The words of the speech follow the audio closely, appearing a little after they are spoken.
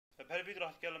بهالفيديو راح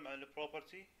اتكلم عن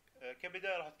البروبرتي.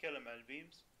 كبداية راح اتكلم عن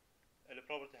البيمز.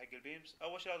 البروبرتي حق البيمز،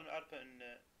 اول شيء لازم نعرفه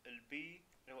ان البي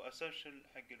اللي هو اسنشل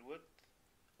حق الويدث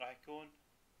راح يكون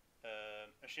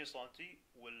 20 سنتي،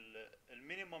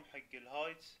 والمينيمم حق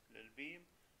الهايت للبيم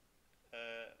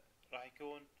راح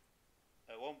يكون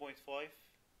 1.5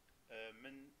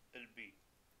 من البي.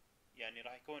 يعني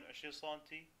راح يكون 20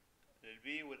 سنتي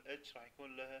للبي، والاتش راح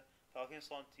يكون لها 30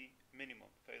 سنتي مينيمم.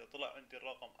 فاذا طلع عندي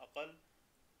الرقم اقل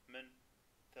من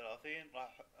 30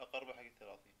 راح اقربه حق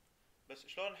 30. بس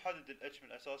شلون نحدد الاتش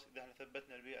من الاساس اذا احنا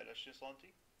ثبتنا البي على 20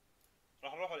 سنتي؟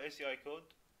 راح نروح على ACI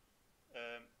كود.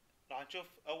 راح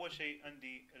نشوف اول شيء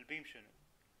عندي البيم شنو.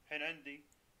 الحين عندي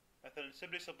مثلا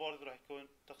سمبلي سبورت راح يكون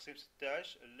تقسيم 16،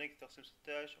 اللينك تقسيم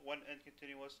 16، 1 اند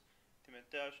كونتينيوس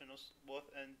 18 ونص،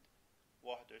 بوث اند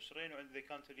 21، وعندي ذا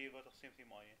كانتليفر تقسيم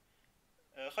 8.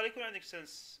 خلي يكون عندك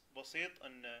سنس بسيط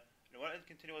ان ال 1 اند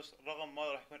كونتينيوس الرقم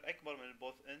ما راح يكون اكبر من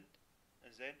البوث اند.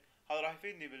 انزين، هذا راح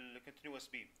يفيدني بالكونتينيوس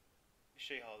بيم.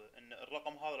 الشيء هذا ان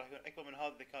الرقم هذا راح يكون اكبر من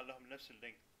هذا اذا كان لهم نفس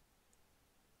اللينك.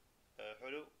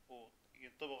 حلو،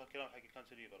 وينطبق الكلام حق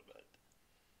الكانتليفر بعد.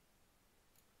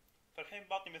 فالحين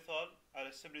باقي مثال على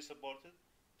السمبلي سبورتد.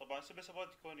 طبعا السمبلي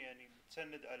سبورتد يكون يعني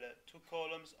متسند على 2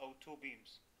 columns او 2 beams،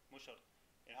 مو شرط.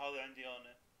 يعني هذا عندي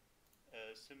انا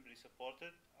سمبلي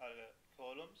سبورتد على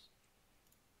columns،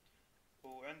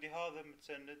 وعندي هذا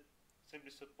متسند سمبلي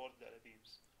سبورتد على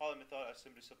beams. هذا مثال على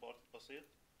السمبلي سبورتد بسيط.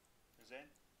 زين،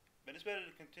 بالنسبه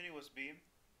للكونتينيوس بيم،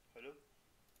 حلو،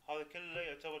 هذا كله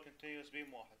يعتبر كونتينيوس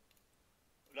بيم واحد.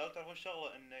 ولازم تعرفون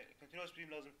شغله ان الكونتينيوس بيم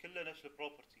لازم كله نفس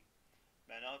البروبرتي.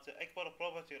 معناته اكبر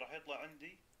بروبرتي راح يطلع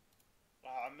عندي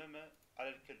راح اعممه على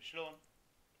الكل. شلون؟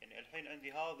 يعني الحين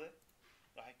عندي هذا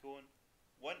راح يكون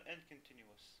 1 end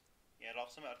continuous، يعني راح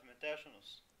اقسمه على 18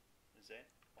 ونص. زين،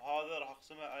 وهذا راح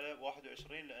اقسمه على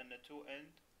 21 لانه 2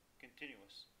 end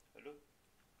continuous. حلو،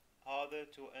 هذا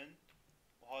 2 end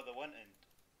وهذا 1 end.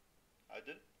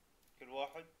 عدل، كل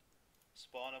واحد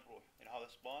سبانه بروح. يعني هذا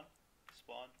سبان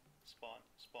سبان سبان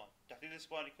سبان. تحديد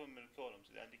السبان يكون من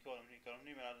الكولومز. اذا عندي كولوم هني كولوم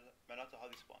هني معناته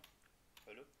هذه سبان.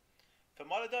 حلو،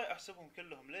 فما له داعي احسبهم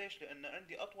كلهم. ليش؟ لان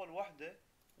عندي اطول وحده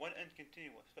 1 end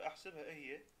continuous، فاحسبها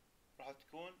هي راح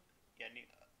تكون يعني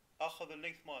اخذ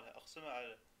اللينث مالها اقسمها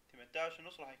على 18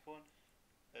 ونص، راح يكون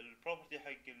البروبرتي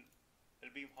حق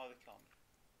البيم هذا كامل.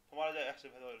 فما له داعي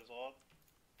احسب هذول الصغار.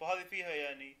 فهذه فيها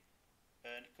يعني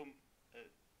انكم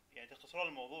يعني تختصرون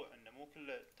الموضوع، انه مو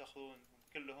كله تاخذون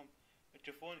كلهم،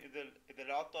 تشوفون اذا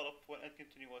اللي على الطرف 1 end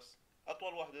continuous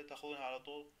اطول وحده تاخذونها على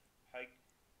طول حق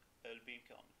البيم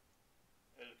كامل،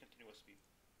 الكونتينيوس بيم.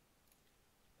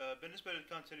 بالنسبه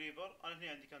للكانتليفر، انا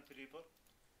هنا عندي كانتليفر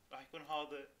راح يكون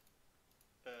هذا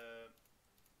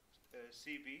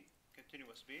سي بي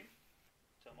كونتينيوس بيم.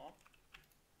 تمام،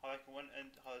 هذا يكون 1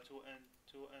 اند، هذا 2 اند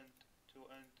 2 اند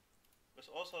 2 اند. بس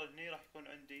اوصل هني راح يكون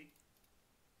عندي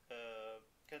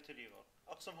كانتليفر.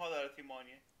 اقسم هذا على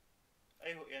 8.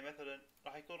 اي يعني مثلا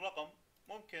راح يكون رقم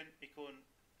ممكن يكون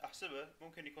احسبه،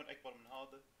 ممكن يكون اكبر من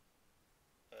هذا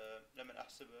لما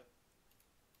احسبه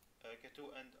ك2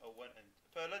 اند او 1 اند.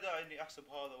 فلا داعي اني احسب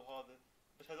هذا وهذا،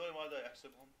 بس هذول ما داعي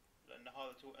احسبهم لان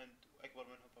هذا 2 اند واكبر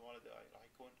منهم، فما له داعي. راح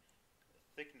يكون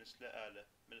thickness لا اعلى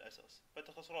من الاساس،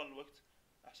 فتخسرون الوقت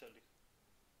احسن لك.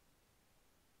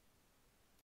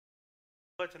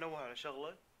 بغيت انوه على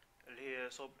شغله اللي هي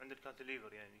صوب عند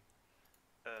الكانتليفر. يعني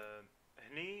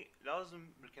هني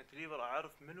لازم بالكانتليفر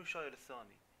اعرف منو شايل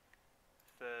الثاني.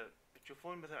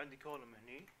 فتشوفون مثلا عندي كولوم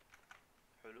هني،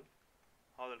 حلو،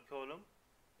 هذا الكولوم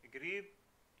قريب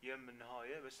يم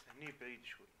النهاية بس هني بعيد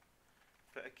شوي،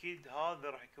 فاكيد هذا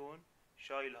راح يكون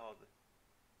شايل هذا.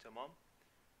 تمام،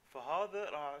 فهذا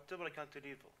راح اعتبره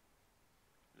كانتليفر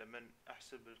لما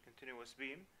احسب الكونتينيوس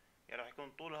بيم. يعني راح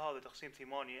يكون طول هذا تقسيم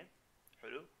 8.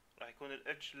 حلو، راح يكون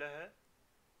الاتش لها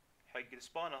حق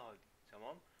السبانة هذه.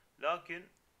 تمام، لكن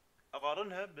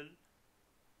اقارنها بال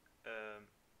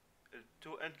ال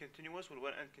 2 end continuous وال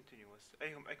 1 end continuous،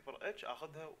 ايهم اكبر اتش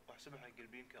اخذها واحسبها حق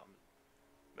البيم كامل.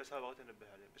 بس هذا بغيت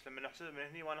انبه عليه. بس لما نحسبها من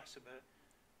هني ما نحسبها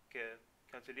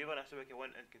كانتليفر، نحسبها ك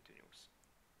 1 end continuous.